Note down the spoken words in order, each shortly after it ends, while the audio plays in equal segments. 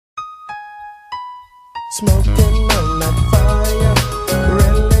Smoking on that fire,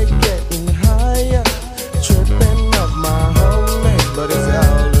 really getting higher. Tripping off my homies, but it's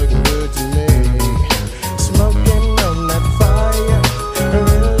all looking good to me. Smoking on that fire,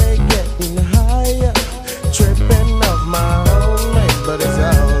 really getting higher. Tripping off my homies, but it's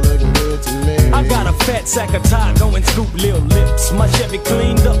all looking good to me. I got a fat sack of tie, going scoop lil lips. My Chevy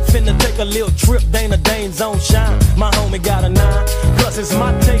cleaned up, finna take a little trip. Dana Dane's on shine, my homie got a 9. Plus it's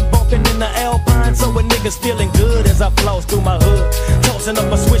my tape bumping in the Alpine, so a nigga's feeling good as I floss through my hood. Tossing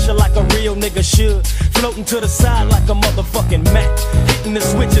up a swisher like a real nigga should. Floating to the side like a motherfucking Mac. Hitting the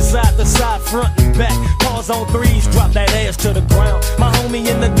switches side to side, front and back. Pause on 3s, drop that ass to the ground. My homie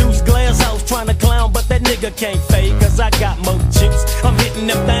in the Deuce glass house trying to clown, but that nigga can't fade, cause I got more chips. I'm hitting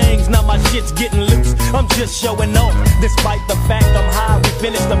them things, now my shit's getting loose. I'm just showing off, despite the fact I'm high. We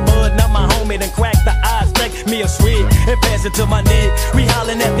finished the bud, now my homie done cracked the eyes. Take me a swig and pass it to my nigga. We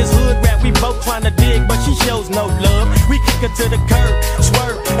hollering at this hood rap, we both trying to dig, but she shows no love. We kick her to the curb,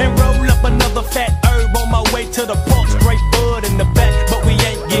 swerve, and roll up another fat herb. On my way to the park, straight bud in the back, but we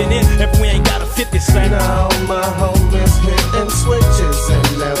ain't getting in if we ain't got a 50 cent. Now my homies hitting switches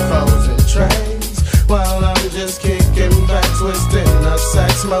in their foes and trays, while I'm just kicking back, twisting a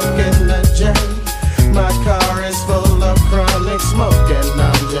sack, smoking a J. My car is full of chronic smoke and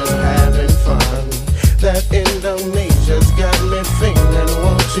I'm just having fun. That Indonesia's got me feeling,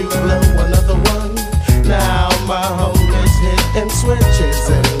 won't you blow another one? Now my homies hitting switches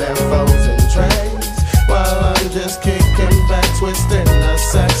in their foes and trays, while I'm just kicking back, twisting a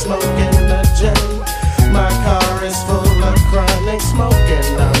sack, smoking a J. My car is full of chronic smoke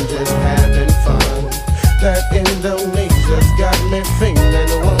and I'm just having fun. That Indonesia's got me feeling,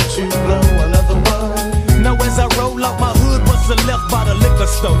 won't you blow another one? Now as I roll out my hood, was left by the liquor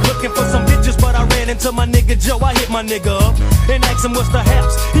store, looking for some bitches, but I ran into my nigga Joe. I hit my nigga up and asked him what's the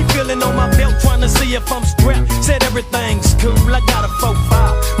haps. He feeling on my belt, trying to see if I'm strapped. Said everything's cool, I got a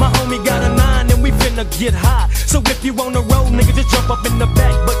 4-5. My homie got a 9 and we finna get high. So if you on the road, nigga, just jump up in the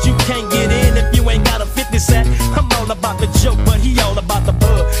back. But you can't get in if you ain't got a 50 sack. I'm all about the joke, but he all about the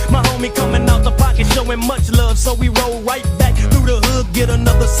bug. My homie coming out the pocket, showing much love, so we roll right back through the hood, get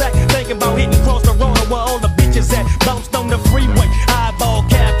another sack. Thinking about hitting across the road where all the bitches at. Bounced on the freeway, eyeball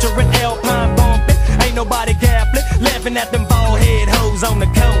capturing, Alpine bumping. Ain't nobody gappling, laughing at them bald head hoes on the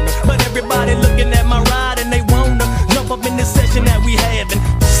corner. But everybody looking at my ride and they wanna jump up in this session that we having.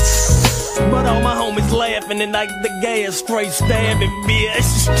 But all my homies laughing and like the gas straight stabbing,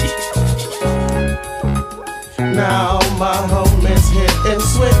 bitch. Now my homies hitting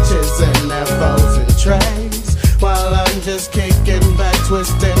switches in their foes and trays, while I'm just kicking back,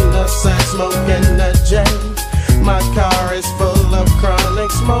 twisting a sack, smoking a J. My car is full of chronic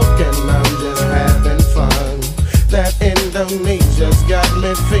smoke and I'm just having fun. That Indonesia's got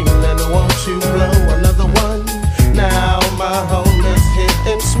me feeling, won't you blow another one? Now my homies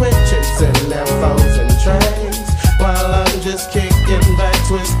hitting switches in their foes and trays, while I'm just kicking back,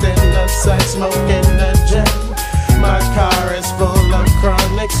 twisting a sack, smoking a J. My car is full of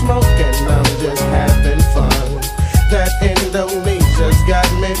chronic smoke and I'm just having fun. That Indonesia's got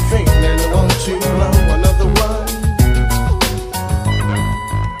me feeling, won't you blow another one?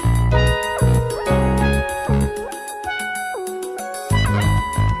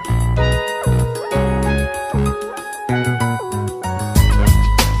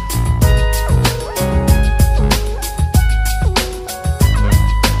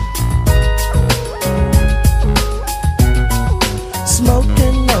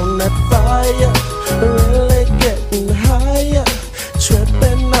 Smoking on that fire, really getting higher.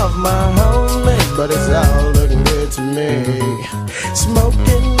 Tripping off my homies, but it's all looking good to me.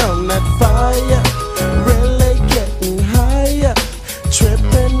 Smoking on that fire, really getting higher.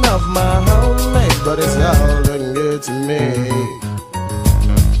 Tripping off my homies, but it's all looking good to me.